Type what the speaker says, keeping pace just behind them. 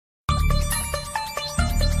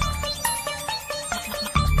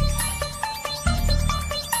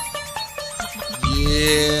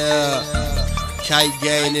Yeah, Kyte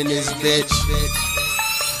gang in this bitch.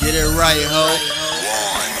 Get it right, ho.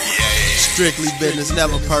 Strictly business,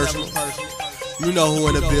 never personal. You know who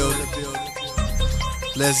in the building.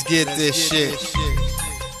 Let's get this shit.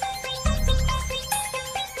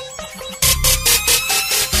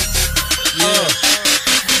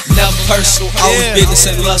 Never personal, always business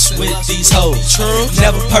and lust with these hoes. True.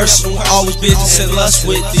 Never personal, always business and lust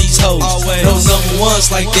with these hoes. Always. No number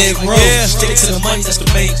ones like Dead Row. Yeah. Stick to the money, that's the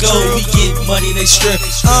main goal. We get money, they strip.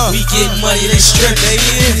 We get money, they strip.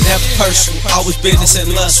 Never personal, always business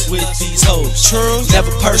and lust with these hoes. True.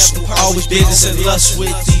 Never personal, always business and lust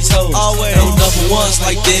with these hoes. Always. No number ones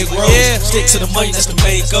like Dead Row. Yeah. Stick to the money, that's the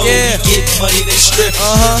main goal. Yeah. We get money, they strip.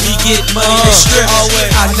 We get money, they strip.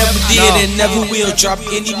 Always. I never did No. and never will drop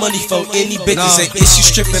any money for any bitches. No. Ain't issue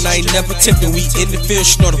stripping, I ain't never tipping. We in the field,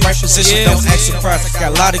 she know the right position. Yeah. Don't act surprised.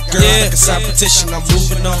 Got a lot of girls like a side petition. I'm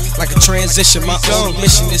moving on like a transition. My only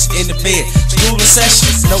mission is in the bed. School in session,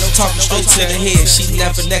 no talking straight to the head. She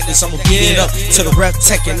never necklace, I'ma beat it up to the rep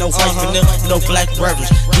tech and no wife in them, no black brothers.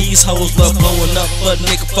 These hoes love blowing up, but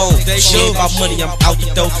nigga phone. She ain't about money, I'm out the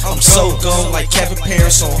door. I'm so gone like Kevin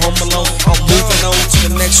Parents on Home Alone. I'm moving on to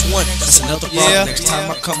the next one. That's another ball. Yeah. Next time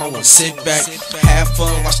I come, I wanna sit back, have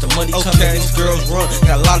fun, watch the money come in. These girls run,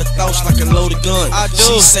 got a lot of thoughts like a loaded gun. I do.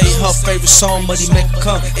 She say her favorite song, money make her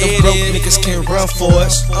come. The broke niggas can't run for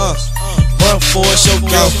us. Run for us, your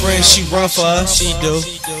girlfriend, she run for us. She do.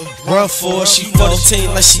 Run for us, she for the team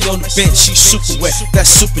like she on the bench. She super wet, that's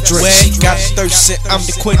super drink. She got thirst, I'm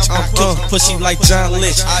the quench. I'm cooking pussy like John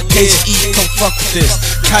Lynch. KGE, come fuck with this.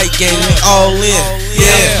 Kyte gang, we all in.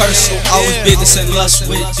 Never personal, always business and lust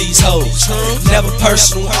with these hoes. Never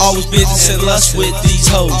personal, always business and lust with these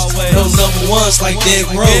hoes. No number ones like Dead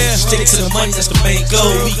Row. Stick to the money, that's the main goal.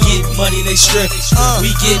 We get money, they strip. We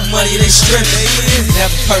get money, they strip.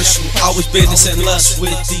 Never personal, always business and lust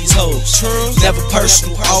with these hoes. Never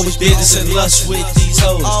personal, always business and lust with these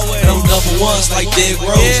hoes. No number ones like Dead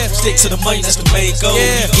Row. Stick to the money, that's the main goal.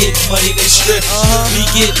 We get money, they strip. We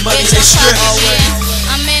get money, they strip.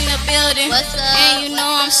 I'm in the building, and you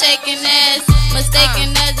know I'm shaking ass.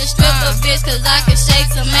 Mistaken as a stripper bitch, cause I can shake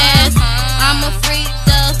some ass. I'm a freak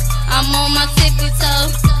though, I'm on my tippy toe.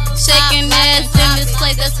 Shaking ass in this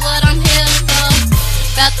place, that's what I'm here for.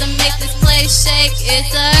 About to make this place shake,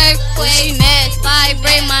 it's an earthquake.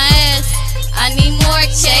 Vibrate my ass, I need more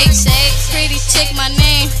cake. PrettyChick my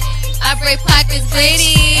name, I break pockets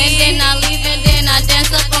bitch. And then I leave and then I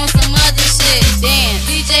dance up on some other shit. Damn,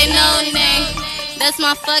 DJ No Name, that's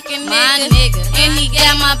my fucking nigga. And he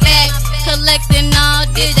got my back, collecting all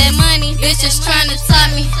this that money. Bitches tryna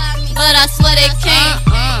top me, but I swear they can't.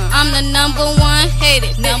 I'm the number one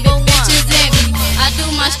hated, bitches in me. I do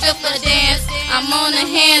my stripper dance, I'm on a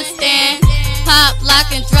handstand. Pop, lock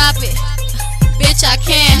and drop it, bitch I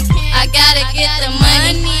can. I gotta get the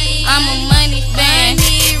money, I'm a money fan.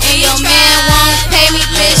 And your man won't pay me,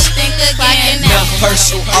 bitch, think again. Never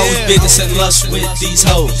personal, always business and lust with these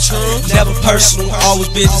hoes. Never personal, always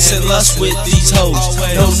business and lust with these hoes.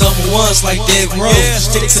 No number ones like Dead Row.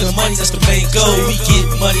 Stick to the money, that's the main goal. We get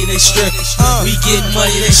money, they strip. We get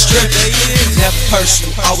money, they strip. Never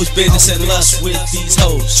personal, always business and lust with these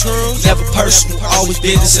hoes. Never personal, always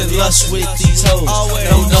business and lust with these hoes.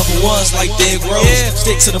 No number ones like Dead Row.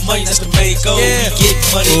 Stick to the money, that's the main goal. We get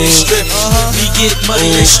money, they strip. We get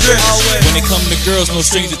money, they strip. When it come to girls, no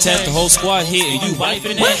strings attached, the whole squad hitting you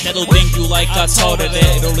wifing that. That little thing you like, I taught her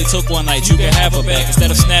that. It only took one night, you can have her back. Instead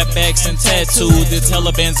of snapbacks and tattoos, it's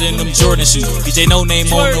hella bands in them Jordan shoes. DJ No Name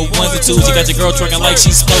on the ones and twos, you got your girl twerking like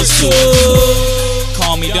she's supposed to.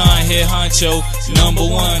 Call me Don Head Honcho, number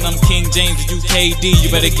one, I'm King James, you KD, you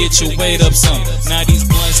better get your weight up some. Now these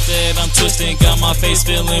blunts that I'm twisting, got my face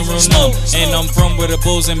feeling real numb. And I'm from where the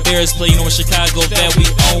Bulls and Bears play, you know in Chicago that we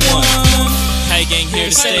own one. Kyte gang here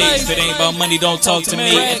to stay. If it ain't about money, don't talk to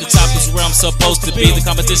me. At the top is where I'm supposed to be. The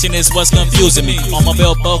competition is what's confusing me. On my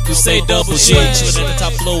belt buckle, say double G. Chillin' at the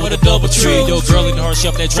top floor with a double tree. Yo, girl in the heart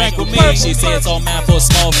shop that drank with me. She say it's all mine for a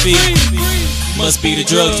small fee. Must be the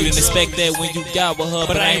drugs, you didn't expect that when you got with her.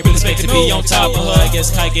 But I ain't really expected to be on top of her. I guess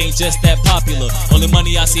Kyte gang just that popular. Only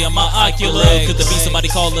money I see on my ocular. Could there be somebody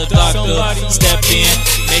call a doctor? Step in,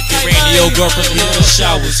 make it rain to your girlfriend hit the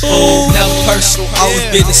showers. Never personal, always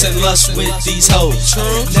business and lust with these hoes.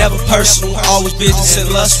 Never personal, always business and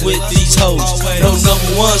lust with these hoes. No number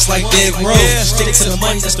ones like Dead Row. Stick to the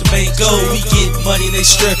money, that's the main goal. We get money, they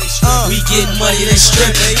strip. We get money, they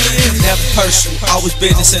strip. Never personal, always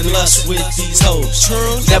business and lust with these hoes.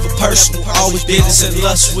 Never personal, always business and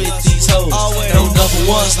lust with these hoes. No number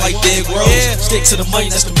ones like Dead Row. Stick to the money,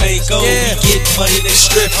 that's the main goal. We get money, they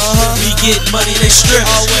strip. We get money, they strip.